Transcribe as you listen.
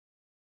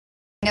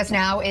Us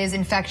now is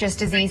infectious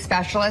disease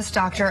specialist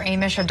Dr.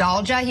 Amesh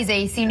Adalja. He's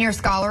a senior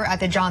scholar at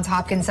the Johns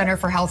Hopkins Center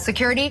for Health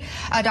Security.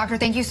 Doctor,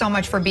 thank you so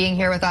much for being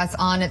here with us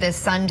on this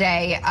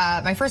Sunday.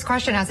 My first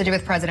question has to do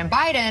with President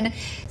Biden.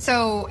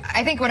 So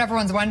I think what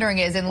everyone's wondering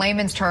is, in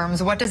layman's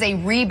terms, what does a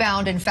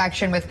rebound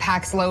infection with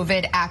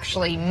Paxlovid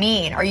actually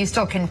mean? Are you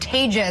still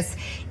contagious,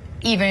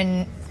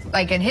 even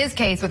like in his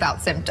case,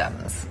 without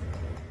symptoms?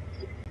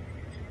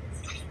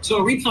 So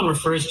a rebound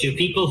refers to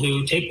people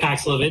who take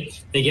Paxlovid,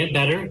 they get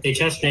better, they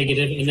test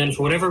negative, and then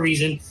for whatever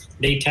reason,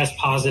 they test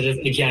positive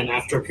again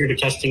after a period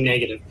of testing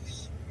negative.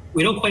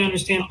 We don't quite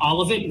understand all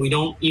of it. We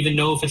don't even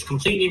know if it's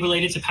completely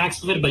related to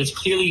Paxlovid, but it's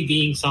clearly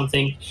being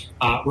something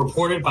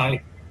reported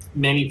by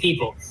many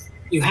people.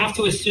 You have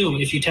to assume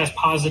if you test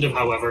positive,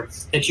 however,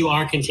 that you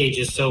are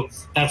contagious. So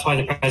that's why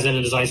the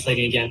president is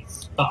isolating again.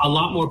 But a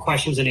lot more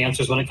questions and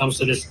answers when it comes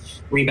to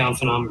this rebound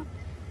phenomenon.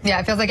 Yeah,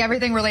 it feels like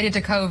everything related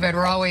to COVID,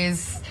 we're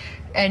always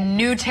in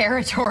new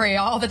territory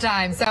all the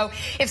time. So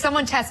if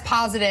someone tests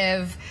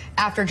positive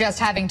after just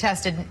having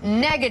tested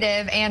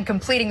negative and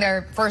completing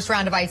their first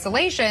round of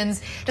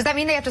isolations, does that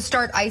mean they have to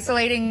start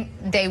isolating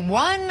day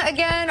one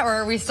again, or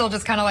are we still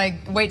just kind of like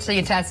wait till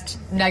you test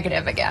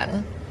negative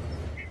again?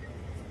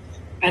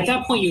 At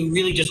that point, you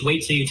really just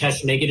wait till you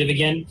test negative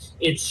again.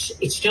 It's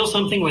still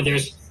something where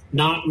there's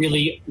not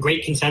really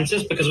great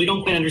consensus because we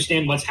don't quite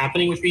understand what's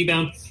happening with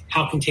rebound,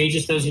 how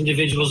contagious those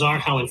individuals are,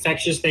 how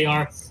infectious they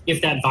are,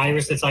 if that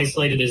virus that's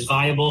isolated is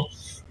viable,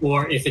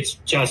 or if it's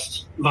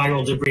just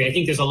viral debris. I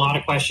think there's a lot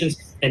of questions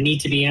that need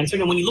to be answered.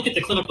 And when you look at the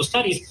clinical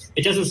studies,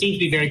 it doesn't seem to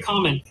be very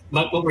common,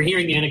 but what we're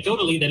hearing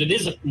anecdotally that it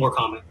is more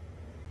common.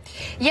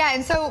 Yeah,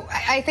 and so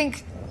I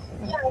think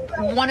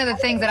one of the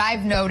things that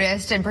I've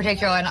noticed in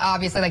particular, and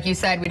obviously, like you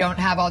said, we don't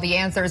have all the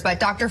answers, but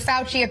Dr.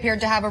 Fauci appeared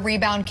to have a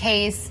rebound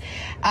case.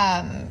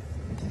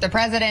 The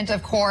president,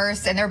 of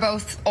course, and they're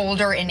both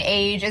older in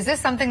age. Is this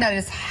something that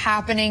is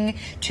happening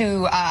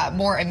to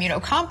more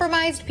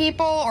immunocompromised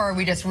people, or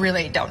we just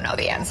really don't know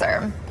the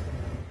answer?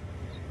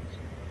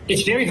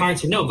 It's very hard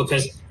to know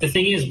because the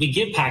thing is we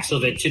give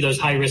Paxlovid to those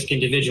high-risk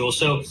individuals.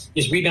 So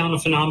is rebound a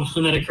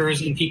phenomenon that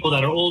occurs in people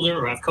that are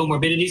older or have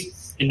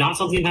comorbidities and not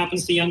something that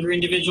happens to younger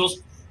individuals?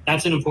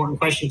 That's an important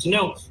question to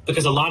know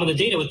because a lot of the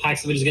data with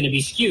Paxlovid is going to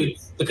be skewed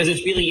because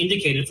it's really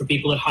indicated for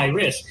people at high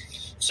risk.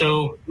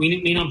 So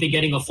we may not be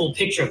getting a full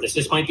picture of this.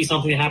 This might be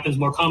something that happens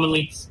more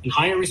commonly in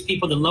higher risk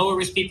people than lower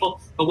risk people.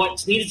 But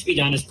what's needed to be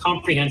done is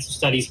comprehensive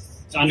studies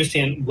to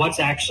understand what's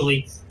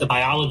actually the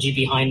biology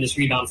behind this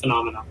rebound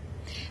phenomenon.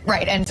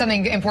 Right. And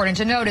something important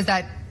to note is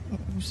that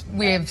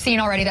we have seen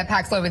already that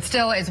Paxlovid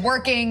still is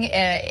working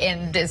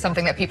and is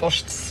something that people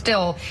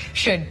still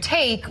should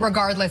take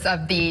regardless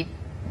of the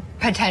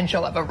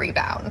potential of a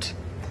rebound.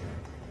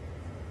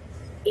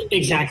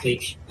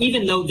 Exactly.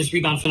 Even though this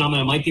rebound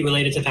phenomenon might be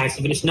related to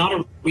Paxlovid, it's not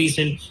a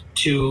reason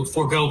to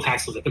forego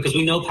Paxlovid because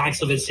we know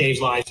Paxlovid saves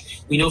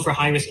lives. We know for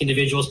high-risk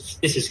individuals,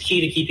 this is key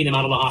to keeping them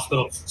out of the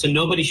hospital. So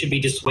nobody should be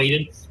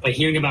dissuaded by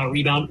hearing about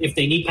rebound. If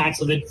they need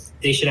Paxlovid,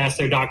 they should ask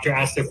their doctor,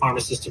 ask their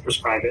pharmacist to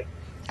prescribe it.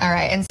 All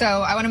right. And so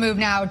I want to move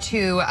now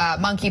to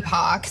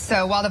monkeypox.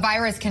 So while the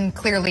virus can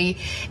clearly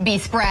be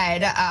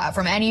spread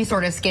from any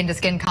sort of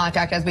skin-to-skin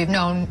contact, as we've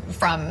known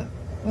from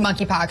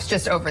monkeypox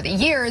just over the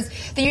years,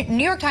 the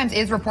New York Times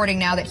is reporting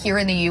now that here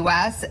in the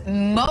U.S.,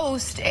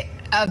 most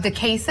of the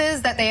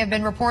cases that they have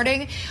been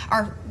reporting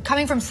are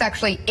coming from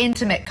sexually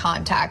intimate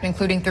contact,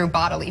 including through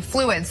bodily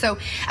fluids. So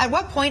at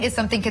what point is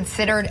something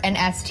considered an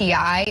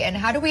STI, and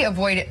how do we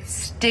avoid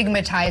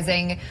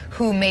stigmatizing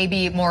who may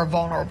be more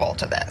vulnerable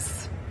to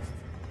this?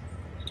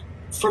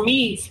 For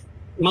me,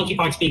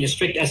 monkeypox being a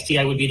strict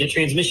STI would be that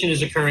transmission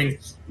is occurring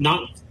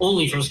not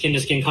only from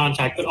skin-to-skin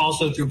contact, but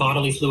also through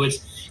bodily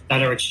fluids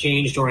that are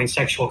exchanged during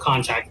sexual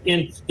contact.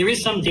 And there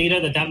is some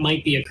data that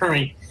might be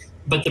occurring,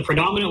 but the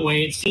predominant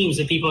way it seems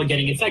that people are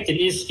getting infected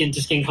is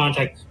skin-to-skin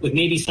contact with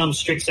maybe some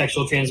strict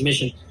sexual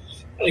transmission.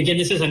 Again,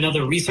 this is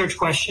another research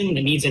question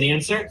that needs an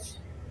answer.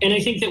 And I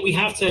think that we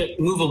have to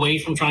move away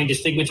from trying to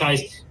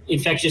stigmatize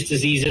infectious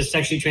diseases,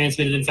 sexually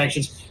transmitted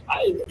infections.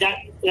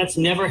 That's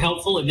never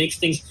helpful. It makes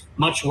things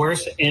much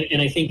worse.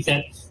 And I think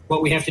that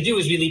what we have to do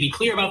is really be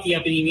clear about the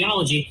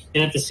epidemiology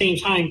and at the same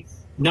time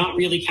not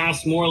really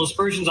cast moral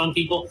aspersions on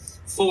people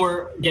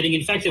for getting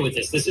infected with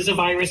this. This is a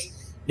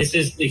virus. This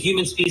is the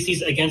human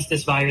species against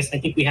this virus. I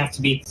think we have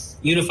to be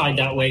unified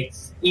that way,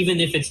 even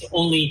if it's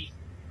only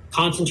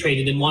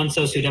concentrated in one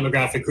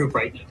sociodemographic group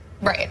right now.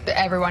 Right.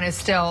 Everyone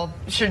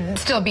should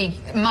still be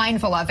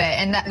mindful of it.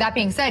 And that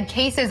being said,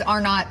 cases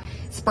are not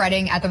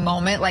spreading at the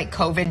moment like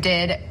COVID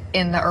did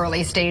in the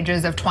early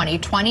stages of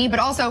 2020. But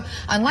also,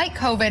 unlike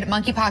COVID,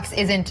 monkeypox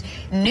isn't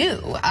new.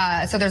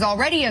 So there's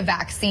already a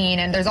vaccine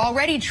and there's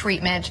already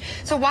treatment.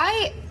 So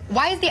why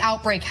is the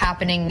outbreak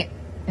happening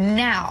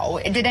now?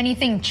 Did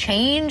anything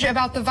change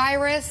about the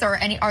virus, or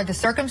are the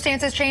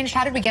circumstances changed?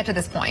 How did we get to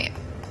this point?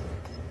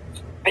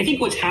 I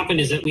think what's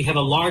happened is that we have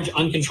a large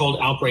uncontrolled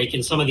outbreak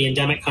in some of the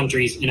endemic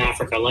countries in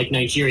Africa, like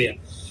Nigeria.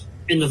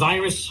 And the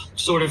virus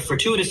sort of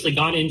fortuitously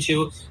got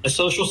into a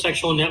social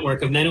sexual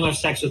network of men who have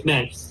sex with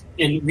men.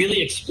 and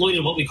really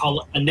exploited what we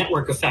call a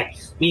network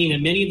effect, meaning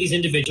that many of these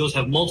individuals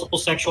have multiple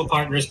sexual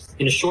partners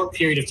in a short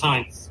period of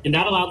time. And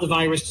that allowed the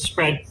virus to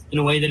spread in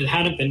a way that it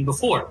hadn't been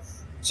before.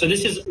 So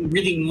this is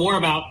really more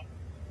about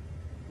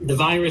the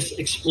virus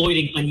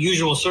exploiting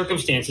unusual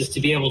circumstances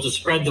to be able to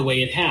spread the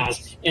way it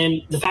has.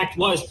 And the fact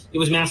was, it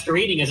was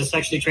masquerading as a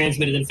sexually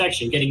transmitted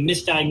infection, getting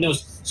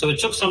misdiagnosed. So it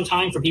took some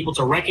time for people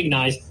to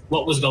recognize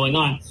what was going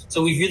on.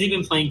 So we've really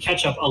been playing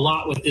catch up a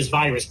lot with this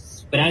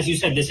virus. But as you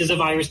said, this is a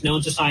virus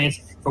known to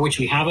science, for which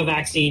we have a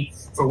vaccine,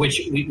 for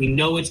which we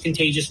know its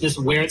contagiousness,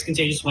 where it's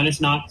contagious, when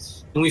it's not.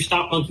 And we've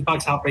stopped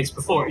monkeypox outbreaks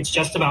before. It's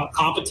just about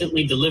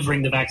competently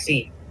delivering the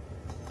vaccine.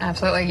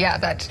 Absolutely. Yeah,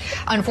 that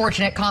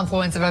unfortunate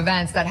confluence of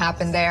events that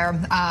happened there.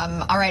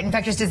 All right.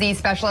 Infectious disease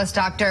specialist,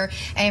 Dr.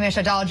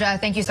 Amesh Adalja,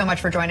 thank you so much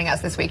for joining us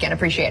this weekend.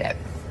 Appreciate it.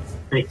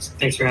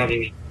 Thanks for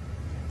having me.